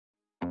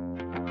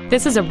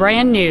This is a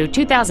brand new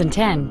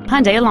 2010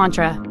 Hyundai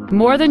Elantra.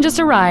 More than just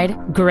a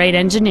ride, great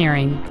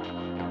engineering.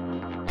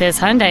 This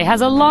Hyundai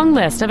has a long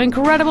list of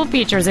incredible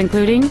features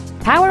including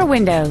power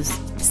windows,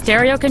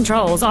 stereo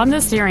controls on the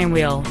steering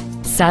wheel,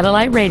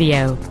 satellite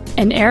radio,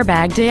 an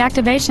airbag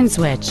deactivation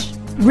switch,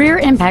 rear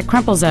impact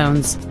crumple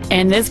zones,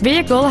 and this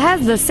vehicle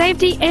has the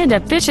safety and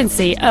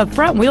efficiency of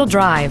front-wheel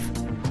drive.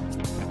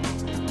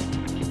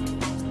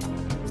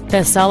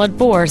 The solid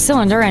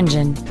 4-cylinder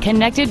engine,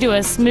 connected to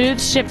a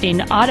smooth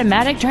shifting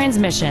automatic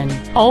transmission,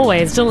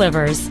 always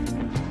delivers.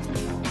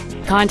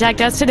 Contact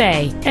us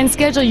today and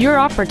schedule your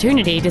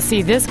opportunity to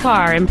see this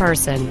car in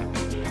person.